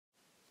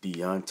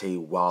Deontay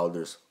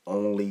Wilder's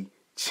only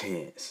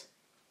chance,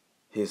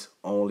 his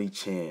only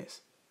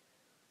chance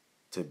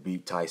to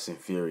beat Tyson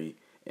Fury,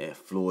 and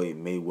Floyd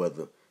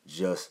Mayweather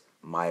just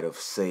might have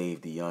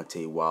saved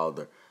Deontay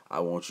Wilder. I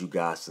want you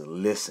guys to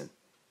listen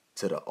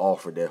to the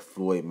offer that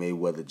Floyd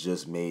Mayweather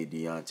just made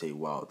Deontay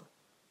Wilder.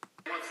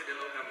 Do you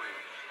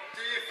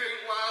think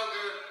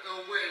Wilder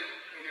will win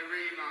in a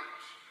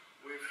rematch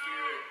with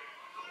Fury?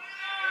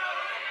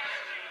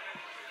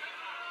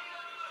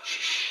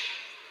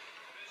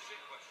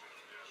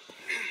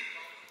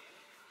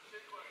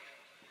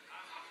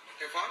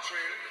 If I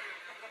train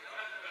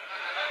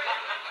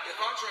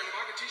him,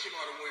 I can teach him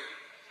how to win.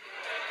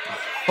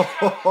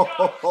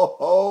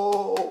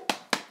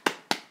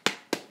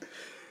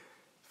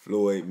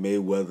 Floyd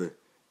Mayweather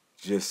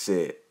just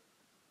said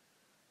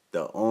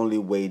the only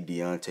way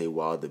Deontay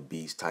Wilder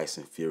beats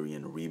Tyson Fury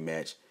in a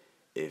rematch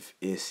if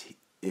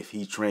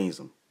he trains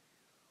him.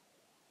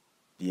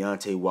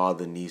 Deontay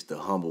Wilder needs to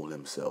humble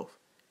himself.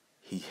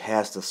 He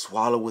has to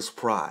swallow his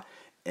pride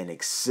and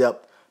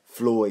accept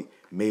Floyd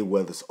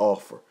Mayweather's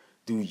offer.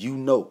 Do you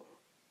know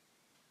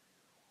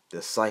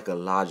the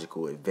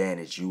psychological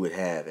advantage you would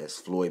have as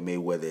Floyd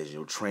Mayweather as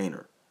your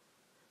trainer?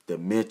 The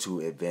mental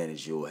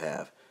advantage you'll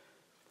have.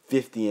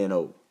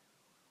 50-0.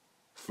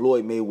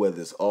 Floyd Mayweather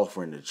is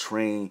offering to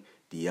train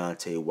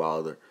Deontay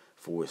Wilder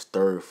for his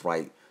third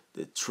fight,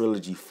 the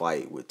trilogy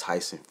fight with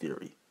Tyson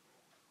Fury.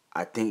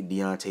 I think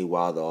Deontay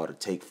Wilder ought to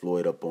take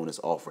Floyd up on his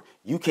offer.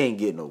 You can't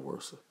get no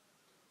worse.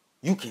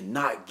 You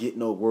cannot get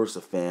no worse,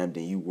 fam,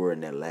 than you were in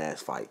that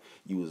last fight.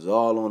 You was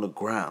all on the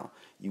ground.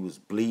 You was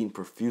bleeding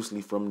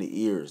profusely from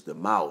the ears, the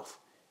mouth.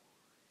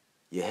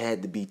 You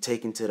had to be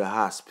taken to the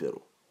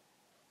hospital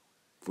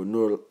for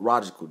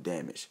neurological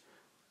damage,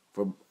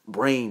 for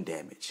brain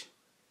damage,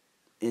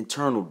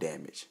 internal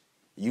damage.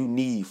 You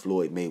need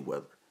Floyd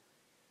Mayweather.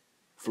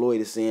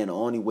 Floyd is saying the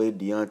only way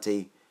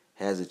Deontay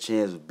has a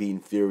chance of beating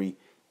Fury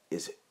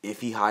is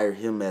if he hired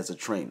him as a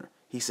trainer.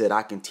 He said,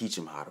 I can teach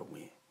him how to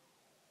win.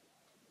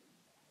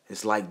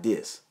 It's like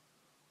this.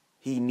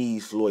 He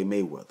needs Floyd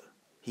Mayweather.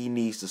 He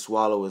needs to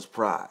swallow his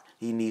pride.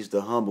 He needs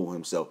to humble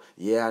himself.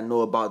 Yeah, I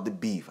know about the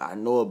beef. I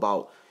know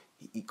about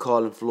he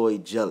calling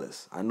Floyd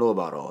jealous. I know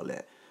about all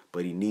that.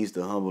 But he needs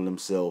to humble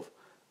himself,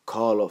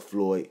 call up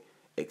Floyd,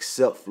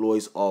 accept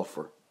Floyd's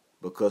offer,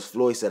 because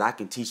Floyd said, I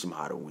can teach him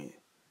how to win.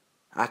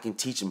 I can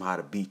teach him how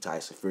to beat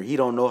Tyson Fury. He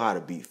don't know how to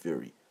beat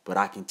Fury, but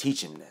I can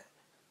teach him that.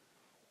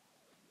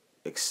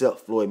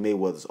 Accept Floyd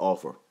Mayweather's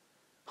offer.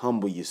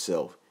 Humble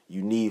yourself.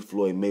 You need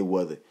Floyd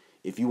Mayweather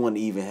if you want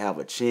to even have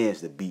a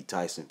chance to beat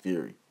Tyson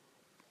Fury.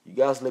 You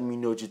guys let me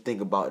know what you think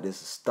about this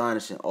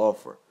astonishing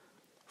offer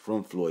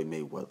from Floyd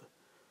Mayweather.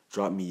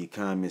 Drop me your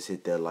comments,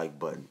 hit that like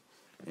button,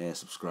 and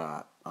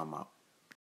subscribe. I'm out.